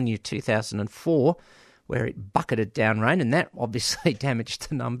 There was one year, 2004, where it bucketed down rain, and that obviously damaged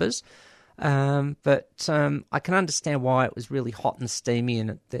the numbers. But I can understand why it was really hot and steamy,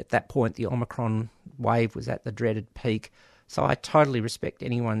 and at that point the Omicron wave was at the dreaded peak. So I totally respect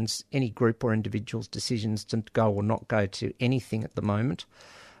any group or individual's decisions to go or not go to anything at the moment.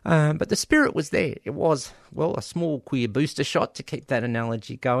 But the spirit was there. It was, a small queer booster shot, to keep that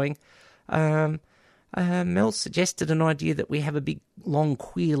analogy going. Mel suggested an idea that we have a big, long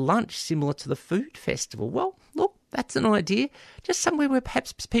queer lunch similar to the food festival. Well, look, that's an idea. Just somewhere where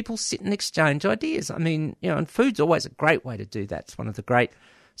perhaps people sit and exchange ideas. I mean, and food's always a great way to do that. It's one of the great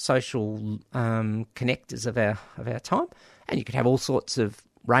social connectors of our time. And you could have all sorts of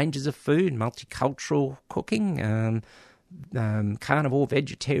ranges of food, multicultural cooking, carnivore,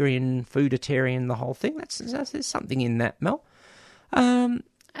 vegetarian, fooditarian, the whole thing. There's something in that, Mel.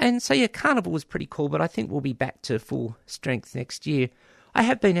 And so, Carnival was pretty cool, but I think we'll be back to full strength next year. I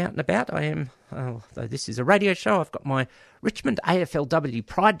have been out and about. I am, though this is a radio show, I've got my Richmond AFLW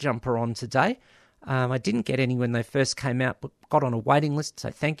Pride jumper on today. I didn't get any when they first came out, but got on a waiting list, so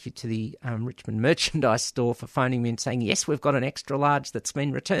thank you to the Richmond Merchandise Store for phoning me and saying, yes, we've got an extra large that's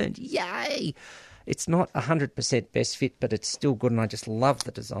been returned. Yay! It's not 100% best fit, but it's still good, and I just love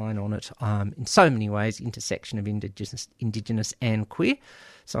the design on it. In so many ways, intersection of Indigenous and queer.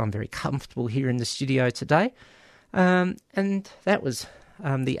 So I'm very comfortable here in the studio today. And that was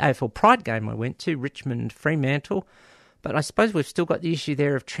the AFL Pride game I went to, Richmond Fremantle. But I suppose we've still got the issue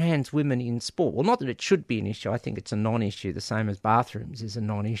there of trans women in sport. Well, not that it should be an issue. I think it's a non-issue, the same as bathrooms is a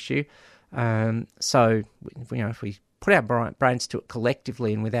non-issue. So, if we put our brains to it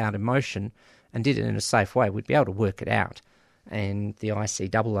collectively and without emotion and did it in a safe way, we'd be able to work it out. And the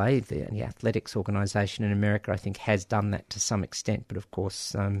ICAA, the athletics organisation in America, I think has done that to some extent. But, of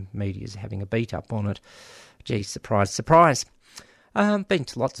course, media's having a beat up on it. Gee, surprise, surprise. Been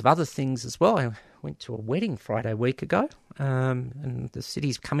to lots of other things as well. I went to a wedding Friday week ago, and the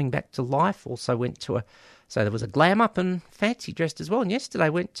city's coming back to life. Also went to a So there was a glam up and fancy dressed as well. And yesterday I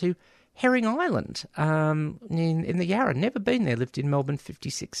went to Herring Island in the Yarra. Never been there, lived in Melbourne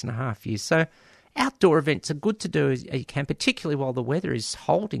 56 and a half years. So outdoor events are good to do as you can, particularly while the weather is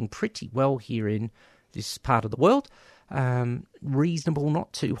holding pretty well here in this part of the world. Reasonable,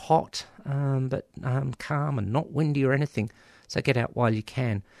 not too hot, but calm and not windy or anything. So get out while you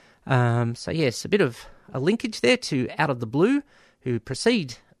can. So yes, a bit of a linkage there to Out of the Blue, who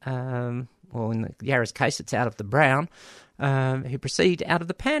proceed, well in the Yarra's case it's Out of the Brown, who proceed Out of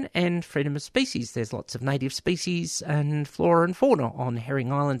the Pan, and Freedom of Species. There's lots of native species and flora and fauna on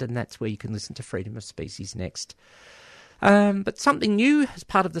Herring Island, and that's where you can listen to Freedom of Species next. But something new as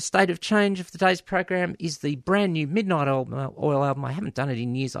part of the State of Change of today's program is the brand new Midnight Oil album. I haven't done it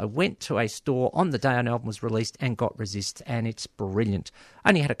in years. I went to a store on the day an album was released and got Resist, and it's brilliant.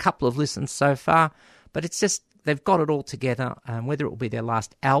 Only had a couple of listens so far, but it's just, they've got it all together. Whether it will be their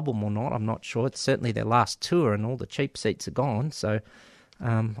last album or not, I'm not sure. It's certainly their last tour, and all the cheap seats are gone, so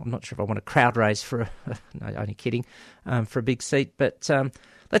I'm not sure if I want to crowd raise for no, only kidding, for a big seat, but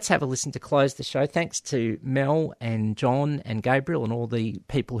let's have a listen to close the show. Thanks to Mel and John and Gabriel and all the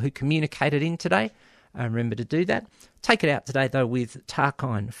people who communicated in today. Remember to do that. Take it out today, though, with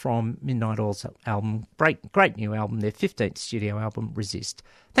Tarkine from Midnight Oil's album. Great new album, their 15th studio album, Resist.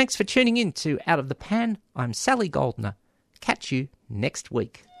 Thanks for tuning in to Out of the Pan. I'm Sally Goldner. Catch you next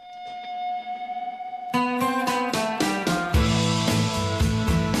week.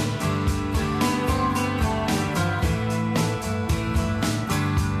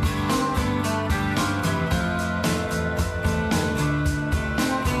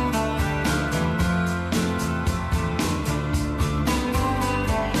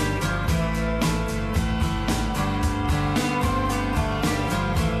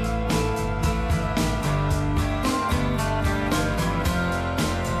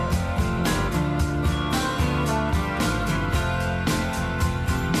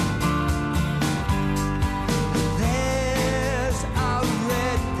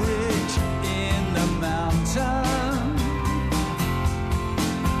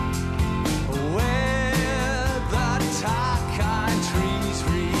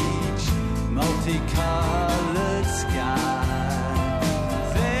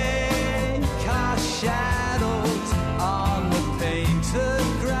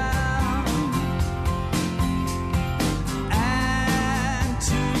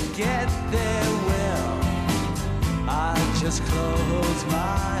 Close my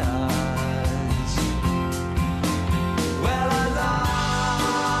eyes. Well, I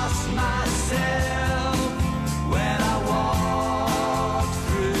lost myself when I walked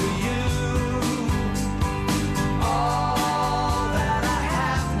through you. All that I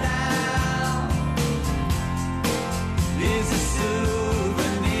have now is a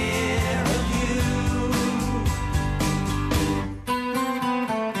souvenir of you.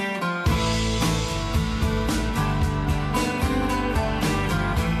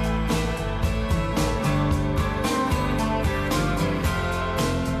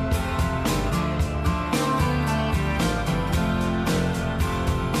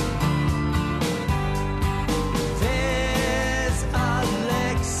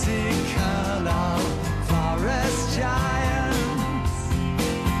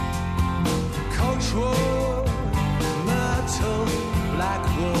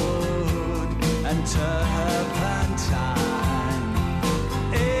 Turpentine.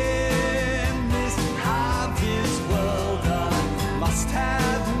 In this hobby's world, I must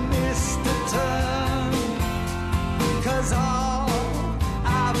have missed a turn, 'cause all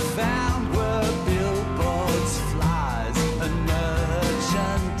I found were billboards, flies, and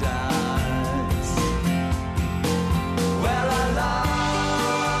merchandise. Well, I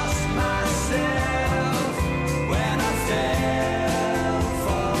lost myself when I fell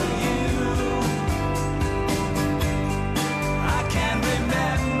for you. I can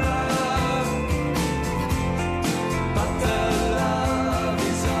remember, but the love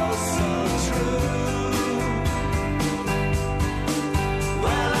is also true.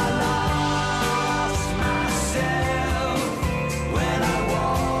 Well, I lost myself when I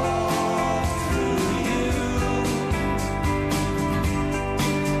walked through you.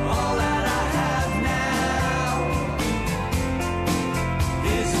 All that I have now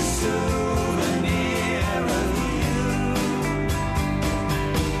is a souvenir of you.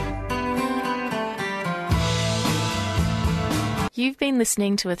 You've been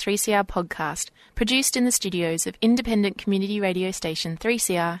listening to a 3CR podcast produced in the studios of independent community radio station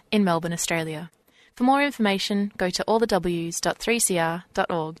 3CR in Melbourne, Australia. For more information, go to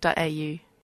allthews.3cr.org.au.